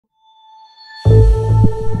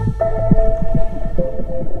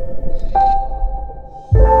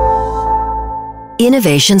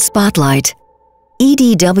Innovation Spotlight: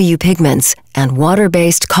 EDW pigments and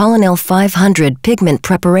water-based Colanyl 500 pigment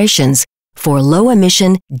preparations for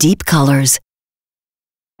low-emission, deep colors.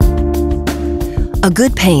 A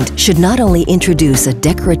good paint should not only introduce a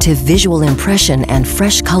decorative visual impression and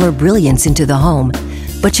fresh color brilliance into the home,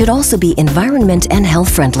 but should also be environment and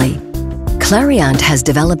health-friendly. Clariant has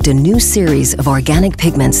developed a new series of organic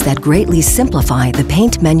pigments that greatly simplify the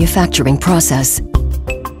paint manufacturing process.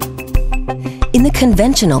 In the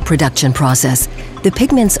conventional production process, the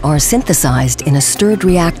pigments are synthesized in a stirred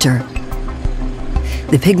reactor.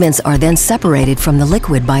 The pigments are then separated from the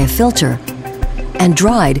liquid by a filter and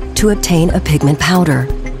dried to obtain a pigment powder.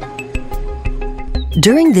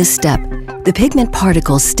 During this step, the pigment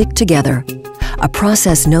particles stick together, a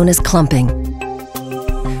process known as clumping.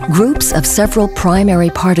 Groups of several primary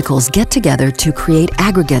particles get together to create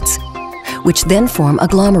aggregates, which then form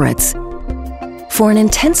agglomerates. For an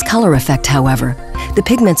intense color effect, however, the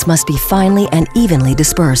pigments must be finely and evenly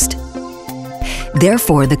dispersed.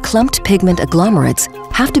 Therefore, the clumped pigment agglomerates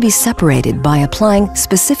have to be separated by applying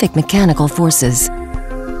specific mechanical forces.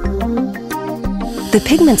 The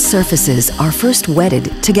pigment surfaces are first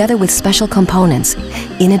wetted together with special components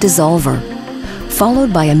in a dissolver,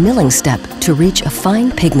 followed by a milling step to reach a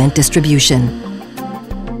fine pigment distribution.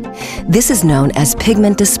 This is known as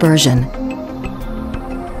pigment dispersion.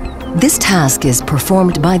 This task is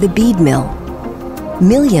performed by the bead mill.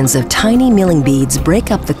 Millions of tiny milling beads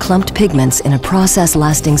break up the clumped pigments in a process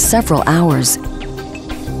lasting several hours.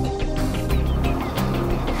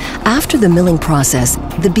 After the milling process,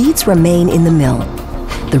 the beads remain in the mill.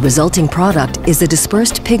 The resulting product is a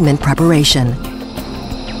dispersed pigment preparation.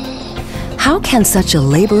 How can such a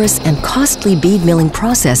laborious and costly bead milling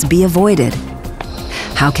process be avoided?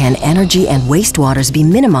 How can energy and wastewaters be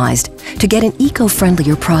minimized to get an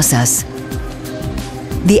eco-friendlier process?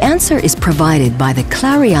 The answer is provided by the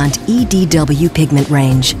Clariant EDW pigment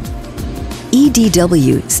range.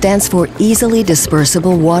 EDW stands for Easily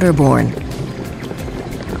Dispersible Waterborne.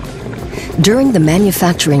 During the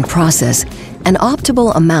manufacturing process, an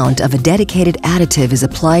optimal amount of a dedicated additive is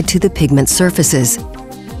applied to the pigment surfaces.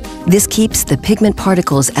 This keeps the pigment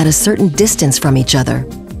particles at a certain distance from each other.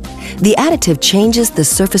 The additive changes the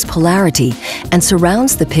surface polarity and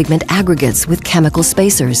surrounds the pigment aggregates with chemical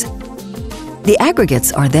spacers. The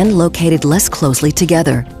aggregates are then located less closely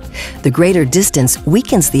together. The greater distance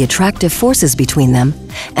weakens the attractive forces between them,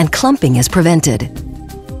 and clumping is prevented.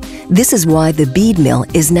 This is why the bead mill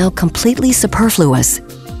is now completely superfluous.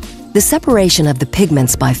 The separation of the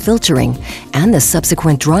pigments by filtering and the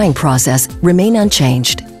subsequent drying process remain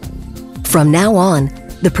unchanged. From now on,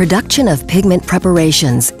 the production of pigment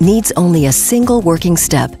preparations needs only a single working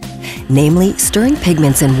step, namely stirring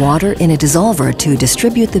pigments in water in a dissolver to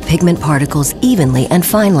distribute the pigment particles evenly and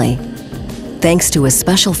finely. Thanks to a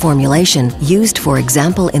special formulation used, for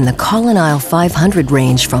example, in the Colanyl 500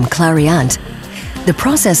 range from Clariant, the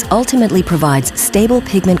process ultimately provides stable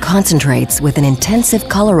pigment concentrates with an intensive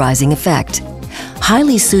colorizing effect,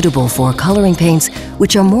 highly suitable for coloring paints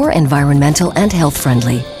which are more environmental and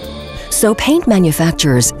health-friendly. So paint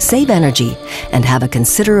manufacturers save energy and have a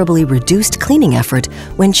considerably reduced cleaning effort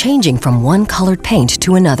when changing from one colored paint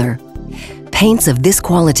to another. Paints of this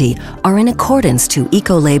quality are in accordance to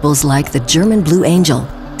eco-labels like the German Blue Angel,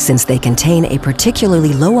 since they contain a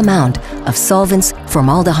particularly low amount of solvents,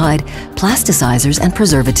 formaldehyde, plasticizers, and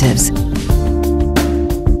preservatives.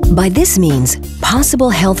 By this means, possible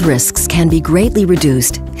health risks can be greatly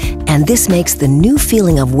reduced, and this makes the new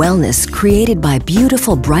feeling of wellness created by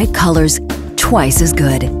beautiful bright colors twice as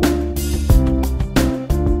good.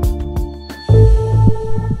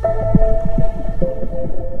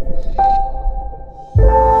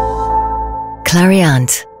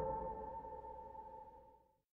 Clariant.